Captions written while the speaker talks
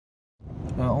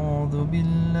أعوذ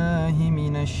بالله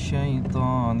من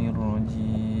الشيطان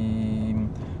الرجيم.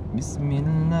 بسم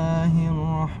الله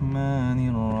الرحمن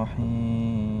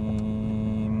الرحيم.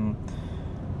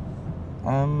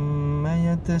 عما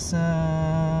يتساءلون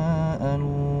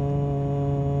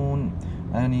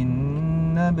عن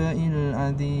النبأ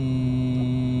العظيم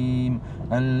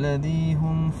الذي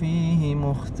هم فيه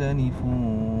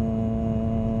مختلفون.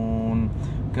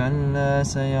 كلا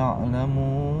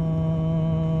سيعلمون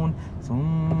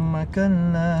ثم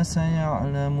كلا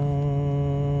سيعلمون.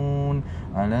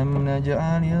 ألم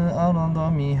نجعل الأرض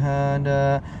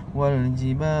مهادا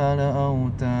والجبال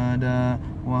أوتادا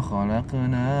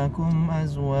وخلقناكم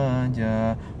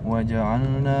أزواجا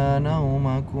وجعلنا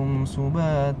نومكم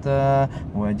سباتا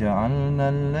وجعلنا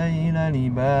الليل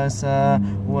لباسا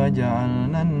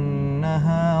وجعلنا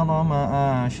النهار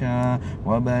معاشا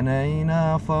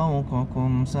وبنينا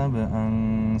فوقكم سبعا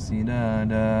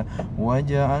سدادا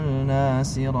وجعلنا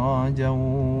سراجا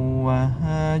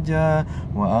وهاجا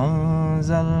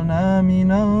وأنزلنا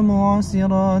من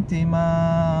المعصرات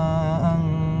ماء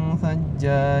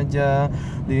ثجاجا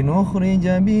لنخرج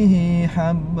به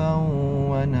حبا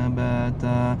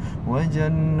ونباتا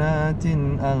وجنات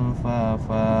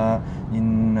ألفافا.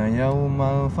 إن يوم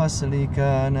الفصل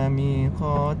كان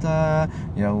ميقاتا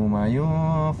يوم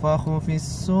ينفخ في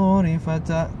الصور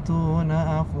فتأتون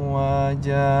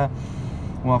أفواجا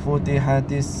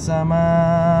وفتحت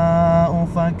السماء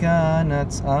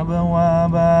فكانت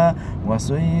أبوابا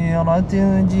وسيرت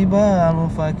الجبال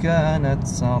فكانت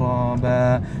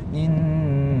سرابا.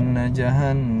 إن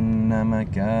جهنم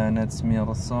كانت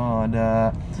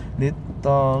مرصادا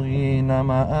للطاغين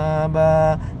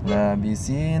مآبا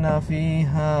لابسين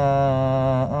فيها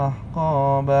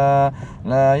أحقابا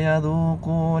لا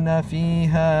يذوقون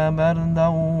فيها بردا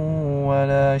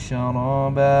ولا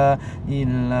شرابا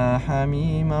إلا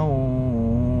حميما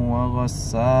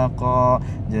وغساقا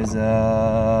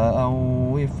جزاء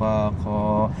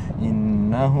وفاقا.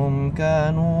 إنهم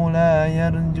كانوا لا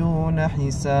يرجون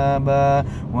حسابا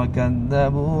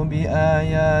وكذبوا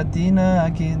بآياتنا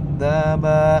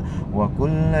كذابا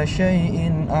وكل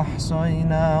شيء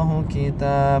أحصيناه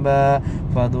كتابا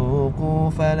فذوقوا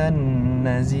فلن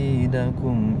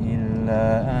نزيدكم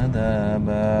إلا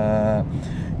عذابا.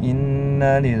 إن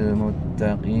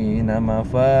للمتقين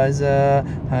مفازا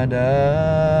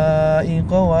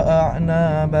حدائق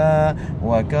وأعنابا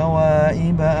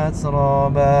وكواعب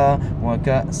أترابا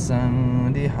وكأسا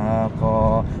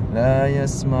دحاقا لا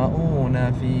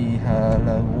يسمعون فيها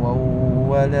لغوا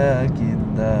ولا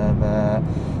كذابا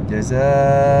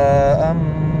جزاء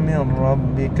من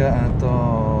ربك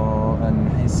عطاء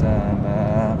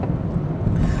حسابا.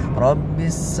 رب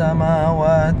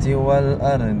السماوات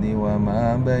والأرض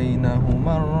وما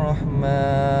بينهما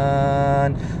الرحمن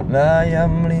لا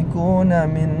يملكون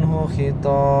منه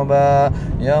خطابا.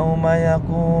 يوم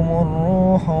يقوم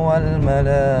الروح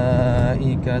والملائكة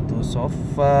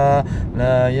صفا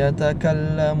لا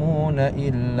يتكلمون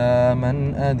إلا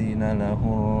من أذن له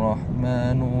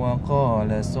الرحمن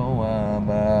وقال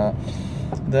صوابا.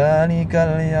 ذلك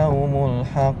اليوم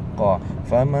الحق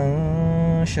فمن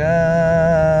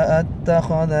شاء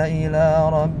اتخذ إلى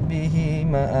ربه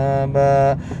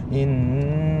مآبا.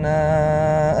 إنا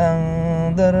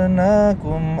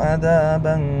أنذرناكم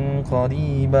عذابا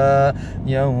قريبا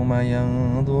يوم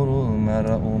ينظر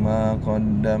المرء ما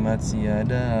قدمت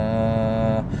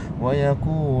يداه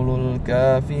ويقول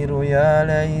الكافر يا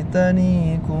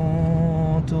ليتني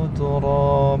كنت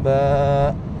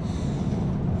ترابا.